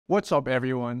What's up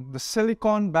everyone? The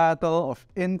silicon battle of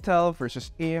Intel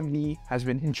versus AMD has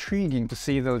been intriguing to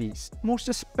say the least, most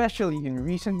especially in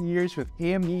recent years with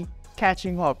AMD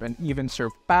catching up and even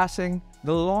surpassing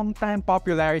the long-time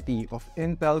popularity of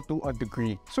Intel to a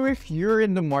degree. So if you're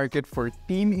in the market for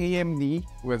Team AMD,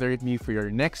 whether it be for your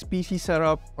next PC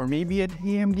setup or maybe an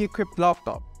AMD-equipped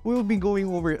laptop, we'll be going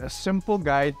over a simple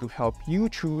guide to help you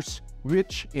choose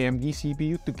which AMD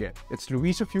CPU to get. It's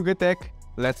Luis of Yugatech.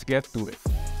 Let's get to it.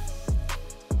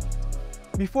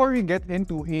 Before we get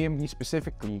into AMD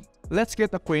specifically, let's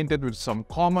get acquainted with some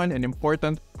common and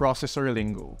important processor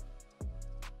lingo.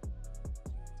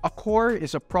 A core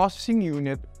is a processing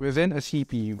unit within a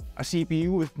CPU. A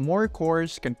CPU with more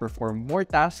cores can perform more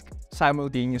tasks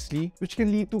simultaneously, which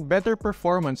can lead to better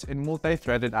performance in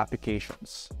multi-threaded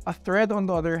applications. A thread, on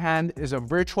the other hand, is a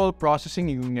virtual processing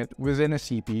unit within a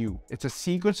CPU. It's a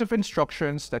sequence of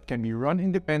instructions that can be run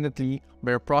independently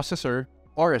by a processor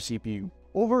or a CPU.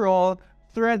 Overall,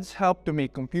 threads help to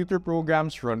make computer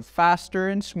programs run faster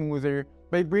and smoother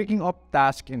by breaking up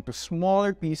tasks into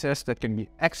smaller pieces that can be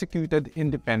executed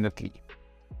independently.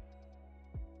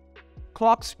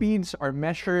 Clock speeds are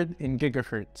measured in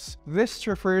gigahertz. This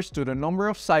refers to the number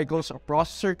of cycles a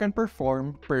processor can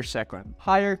perform per second.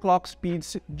 Higher clock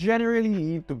speeds generally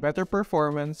lead to better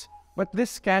performance, but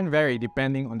this can vary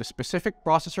depending on the specific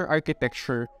processor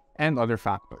architecture and other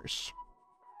factors.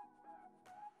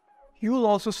 You'll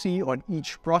also see on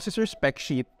each processor spec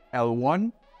sheet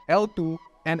L1, L2,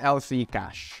 and L3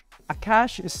 cache. A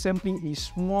cache is simply a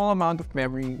small amount of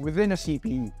memory within a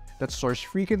CPU that stores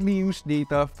frequently used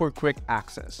data for quick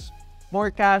access. More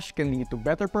cache can lead to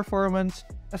better performance,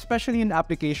 especially in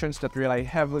applications that rely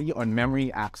heavily on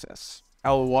memory access.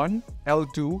 L1,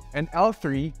 L2, and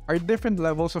L3 are different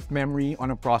levels of memory on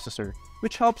a processor,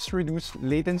 which helps reduce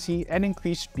latency and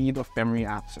increase speed of memory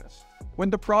access. When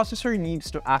the processor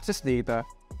needs to access data,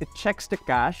 it checks the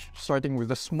cache, starting with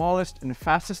the smallest and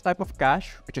fastest type of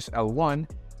cache, which is L1,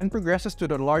 and progresses to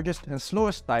the largest and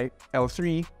slowest type,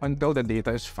 L3, until the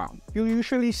data is found. You'll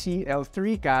usually see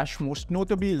L3 cache most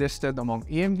notably listed among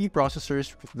AMD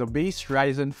processors, with the base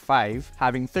Ryzen 5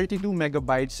 having 32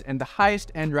 MB and the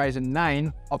highest end Ryzen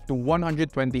 9 up to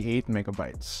 128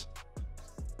 MB.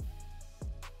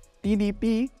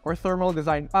 TDP, or Thermal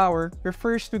Design Power,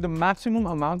 refers to the maximum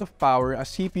amount of power a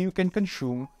CPU can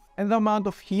consume and the amount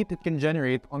of heat it can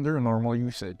generate under normal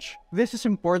usage. This is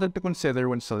important to consider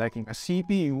when selecting a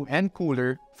CPU and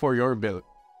cooler for your build.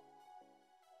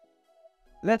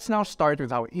 Let's now start with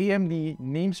how AMD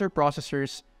names their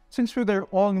processors, since with their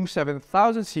all-new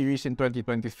 7000 series in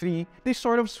 2023, they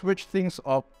sort of switched things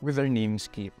up with their naming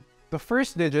scheme. The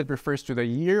first digit refers to the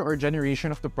year or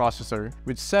generation of the processor,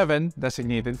 with 7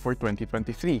 designated for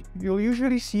 2023. You'll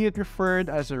usually see it referred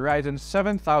as the Ryzen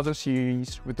 7000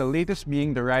 series, with the latest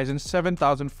being the Ryzen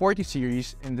 7040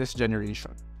 series in this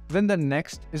generation. Then the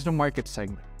next is the market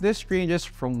segment. This ranges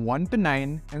from 1 to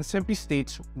 9 and simply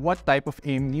states what type of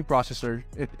AMD processor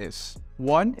it is.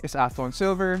 1 is Athlon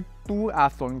Silver, 2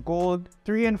 Athlon Gold,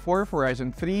 3 and 4 for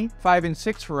Ryzen 3, 5 and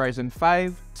 6 for Ryzen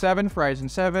 5, 7 for Ryzen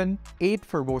 7, 8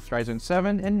 for both Ryzen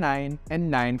 7 and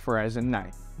 9 for Ryzen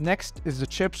 9. Next is the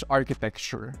chip's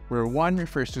architecture, where 1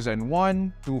 refers to Zen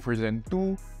 1, 2 for Zen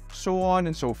 2, so on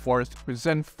and so forth, with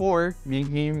Zen 4 being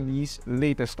AMD's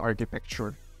latest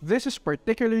architecture. This is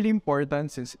particularly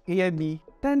important since AMD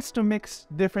tends to mix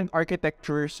different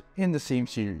architectures in the same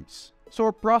series. So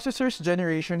a processor's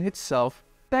generation itself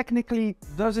technically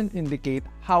doesn't indicate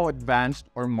how advanced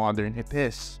or modern it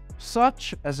is,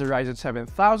 such as the Ryzen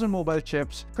 7000 mobile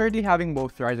chips currently having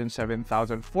both Ryzen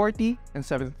 7040 and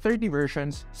 730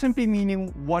 versions, simply meaning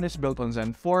one is built on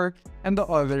Zen 4 and the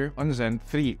other on Zen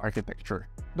 3 architecture.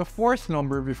 The fourth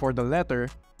number before the letter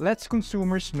lets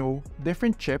consumers know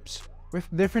different chips with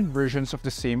different versions of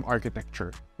the same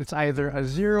architecture. It's either a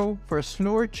 0 for a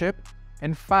slower chip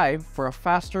and 5 for a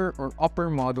faster or upper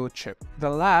model chip. The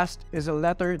last is a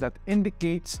letter that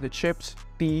indicates the chip's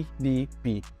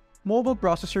TDP. Mobile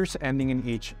processors ending in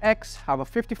HX have a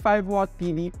 55-watt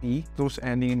TDP, those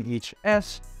ending in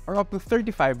HS are up to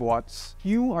 35 watts.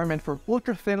 Q are meant for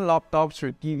ultra-thin laptops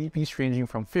with TDPs ranging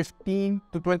from 15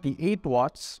 to 28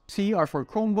 watts. C are for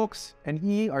Chromebooks, and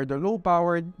E are the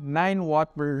low-powered 9-watt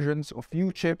versions of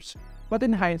U chips, but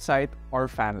in hindsight are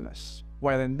fanless.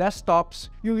 While in desktops,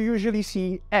 you'll usually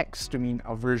see X to mean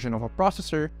a version of a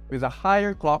processor with a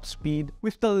higher clock speed,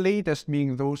 with the latest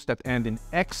being those that end in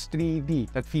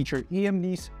X3D that feature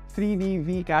AMD's 3D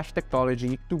V-Cache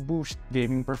technology to boost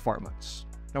gaming performance.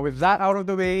 Now with that out of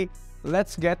the way,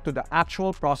 let's get to the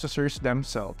actual processors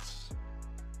themselves.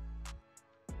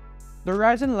 The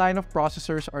Ryzen line of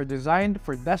processors are designed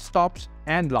for desktops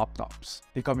and laptops.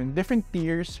 They come in different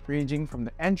tiers ranging from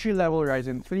the entry-level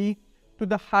Ryzen 3 to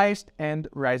the highest-end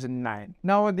Ryzen 9.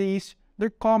 Nowadays, they're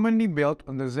commonly built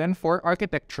on the Zen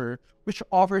architecture, which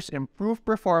offers improved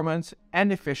performance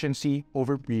and efficiency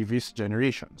over previous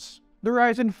generations. The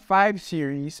Ryzen 5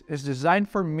 series is designed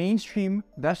for mainstream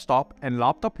desktop and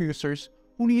laptop users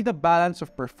who need a balance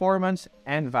of performance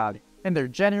and value, and they're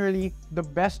generally the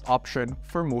best option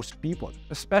for most people.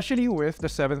 Especially with the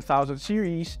 7000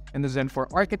 series and the Zen 4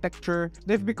 architecture,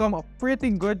 they've become a pretty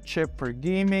good chip for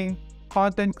gaming,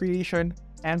 content creation,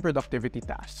 and productivity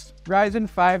tasks. Ryzen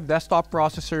 5 desktop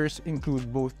processors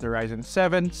include both the Ryzen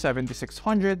 7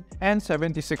 7600 and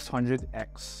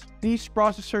 7600X. These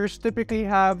processors typically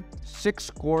have 6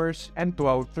 cores and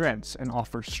 12 threads and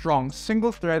offer strong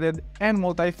single-threaded and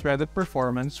multi-threaded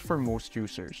performance for most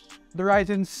users. The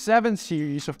Ryzen 7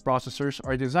 series of processors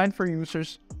are designed for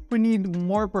users who need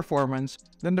more performance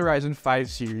than the Ryzen 5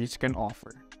 series can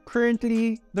offer.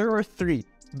 Currently, there are 3: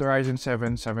 the Ryzen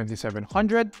 7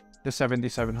 7700, the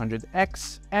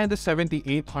 7700X, and the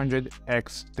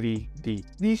 7800X 3D.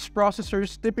 These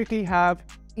processors typically have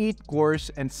 8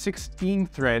 cores and 16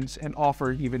 threads and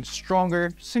offer even stronger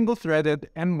single-threaded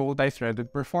and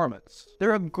multi-threaded performance.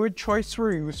 They're a good choice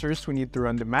for users who need to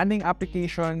run demanding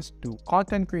applications, do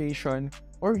content creation,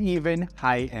 or even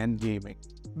high-end gaming.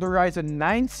 The Ryzen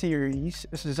 9 series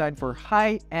is designed for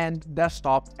high-end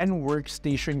desktop and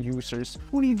workstation users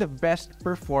who need the best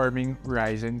performing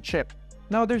Ryzen chip.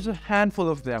 Now, there's a handful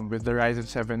of them with the Ryzen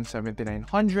 7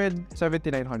 7900,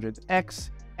 7900X,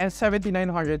 and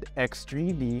 7900X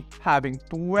 3D having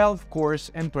 12 cores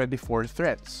and 24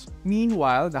 threads.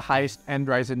 Meanwhile, the highest-end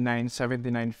Ryzen 9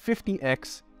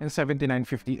 7950X and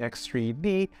 7950X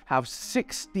 3D have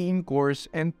 16 cores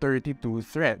and 32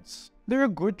 threads. They're a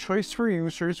good choice for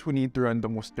users who need to run the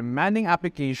most demanding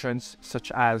applications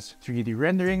such as 3D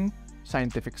rendering,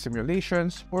 scientific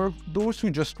simulations, or those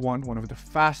who just want one of the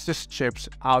fastest chips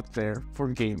out there for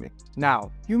gaming.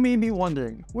 Now, you may be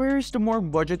wondering, where is the more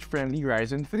budget-friendly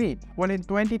Ryzen 3? Well, in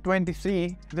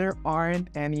 2023, there aren't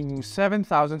any new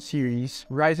 7000 series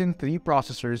Ryzen 3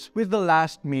 processors, with the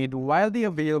last made widely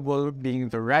available being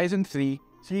the Ryzen 3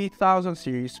 3000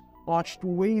 series launched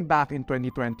way back in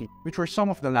 2020, which were some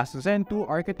of the last Zen 2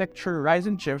 architecture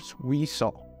Ryzen chips we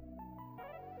saw.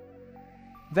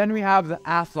 Then we have the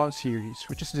Athlon series,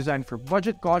 which is designed for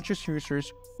budget-conscious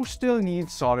users who still need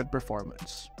solid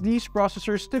performance. These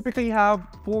processors typically have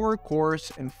 4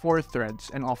 cores and 4 threads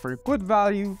and offer good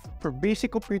value for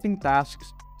basic operating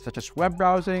tasks such as web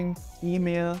browsing,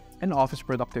 email, and office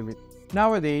productivity.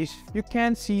 Nowadays, you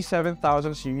can see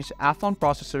 7000 series Athlon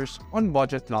processors on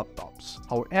budget laptops.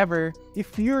 However,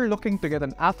 if you're looking to get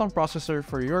an Athlon processor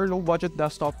for your low-budget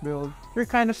desktop build, you're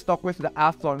kinda stuck with the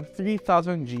Athlon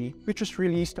 3000G, which was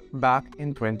released back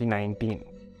in 2019.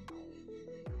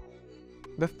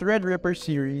 The Threadripper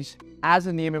series, as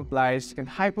the name implies, can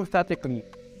hypothetically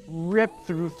rip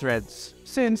through threads,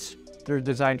 since they're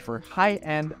designed for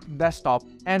high-end desktop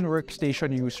and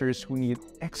workstation users who need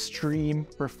extreme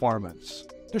performance.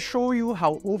 To show you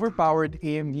how overpowered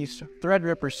AMD's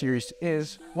Threadripper series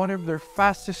is, one of their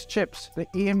fastest chips, the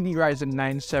AMD Ryzen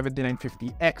 9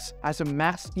 7950X, has a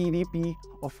max TDP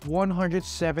of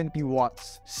 170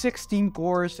 watts, 16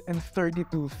 cores, and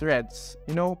 32 threads.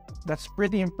 You know, that's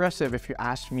pretty impressive if you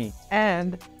ask me.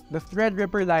 And the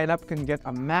Threadripper lineup can get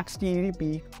a max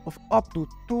TDP of up to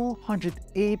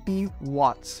 280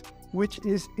 watts, which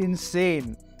is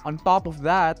insane. On top of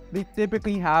that, they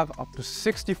typically have up to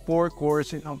 64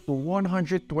 cores and up to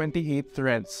 128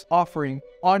 threads, offering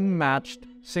unmatched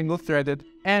single-threaded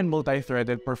and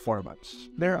multi-threaded performance.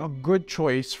 They're a good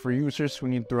choice for users who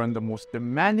need to run the most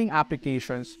demanding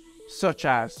applications such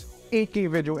as 8K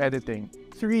video editing,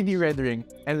 3D rendering,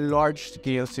 and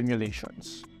large-scale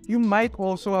simulations. You might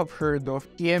also have heard of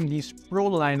AMD's Pro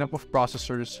lineup of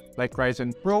processors like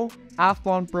Ryzen Pro,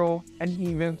 Athlon Pro, and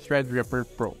even Threadripper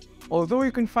Pro. Although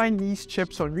you can find these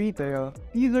chips on retail,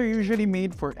 these are usually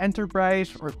made for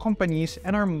enterprise or companies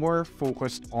and are more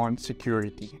focused on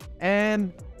security.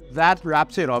 And that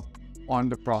wraps it up on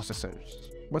the processors.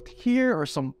 But here are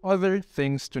some other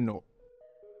things to know.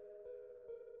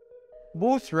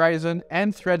 Both Ryzen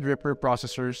and Threadripper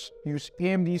processors use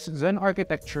AMD's Zen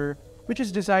Architecture, which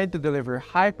is designed to deliver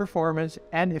high performance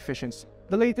and efficiency.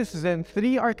 The latest Zen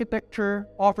 3 architecture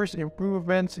offers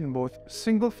improvements in both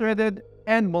single-threaded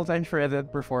and multi-threaded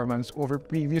performance over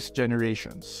previous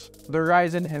generations. The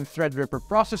Ryzen and Threadripper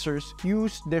processors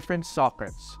use different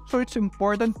sockets, so it's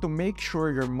important to make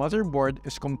sure your motherboard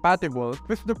is compatible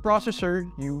with the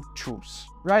processor you choose.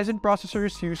 Ryzen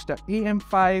processors use the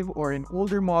AM5 or in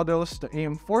older models the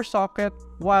AM4 socket,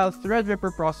 while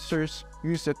Threadripper processors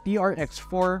use the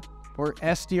TRX4 or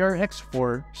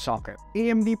STRX4 socket.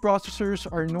 AMD processors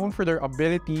are known for their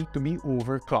ability to be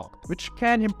overclocked, which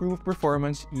can improve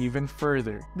performance even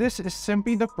further. This is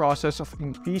simply the process of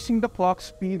increasing the clock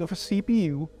speed of a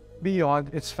CPU beyond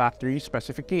its factory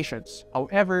specifications.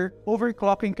 However,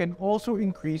 overclocking can also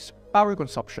increase power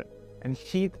consumption and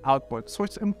heat output, so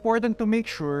it's important to make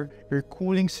sure your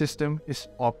cooling system is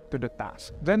up to the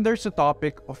task. Then there's the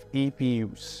topic of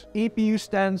APUs. APU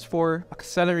stands for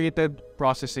Accelerated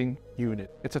Processing Unit.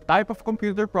 It's a type of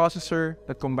computer processor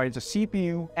that combines a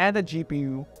CPU and a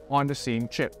GPU on the same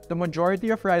chip. The majority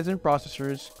of Ryzen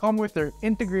processors come with their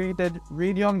integrated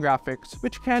Radeon graphics,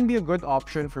 which can be a good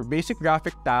option for basic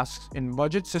graphic tasks in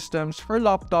budget systems or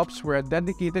laptops where a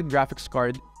dedicated graphics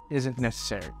card isn't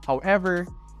necessary. However,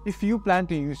 if you plan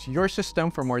to use your system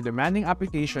for more demanding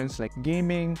applications like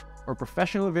gaming or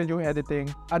professional video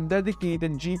editing, a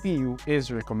dedicated GPU is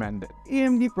recommended.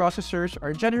 AMD processors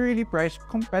are generally priced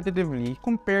competitively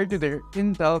compared to their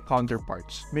Intel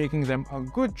counterparts, making them a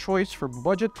good choice for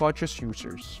budget-conscious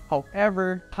users.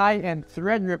 However, high-end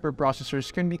Threadripper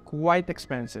processors can be quite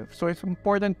expensive, so it's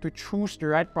important to choose the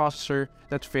right processor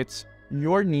that fits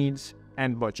your needs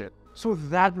and budget. So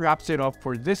that wraps it up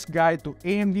for this guide to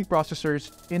AMD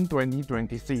processors in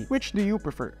 2023. Which do you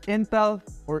prefer, Intel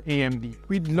or AMD?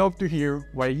 We'd love to hear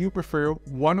why you prefer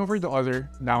one over the other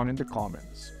down in the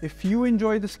comments. If you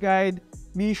enjoyed this guide,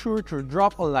 be sure to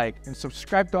drop a like and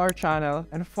subscribe to our channel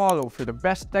and follow for the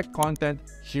best tech content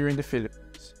here in the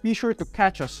Philippines. Be sure to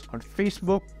catch us on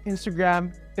Facebook,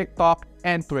 Instagram, TikTok,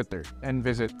 and Twitter, and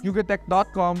visit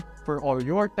yugatech.com for all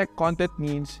your tech content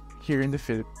needs here in the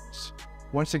Philippines.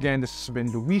 Once again, this has been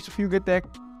Luis of Yugatech.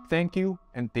 Thank you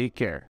and take care.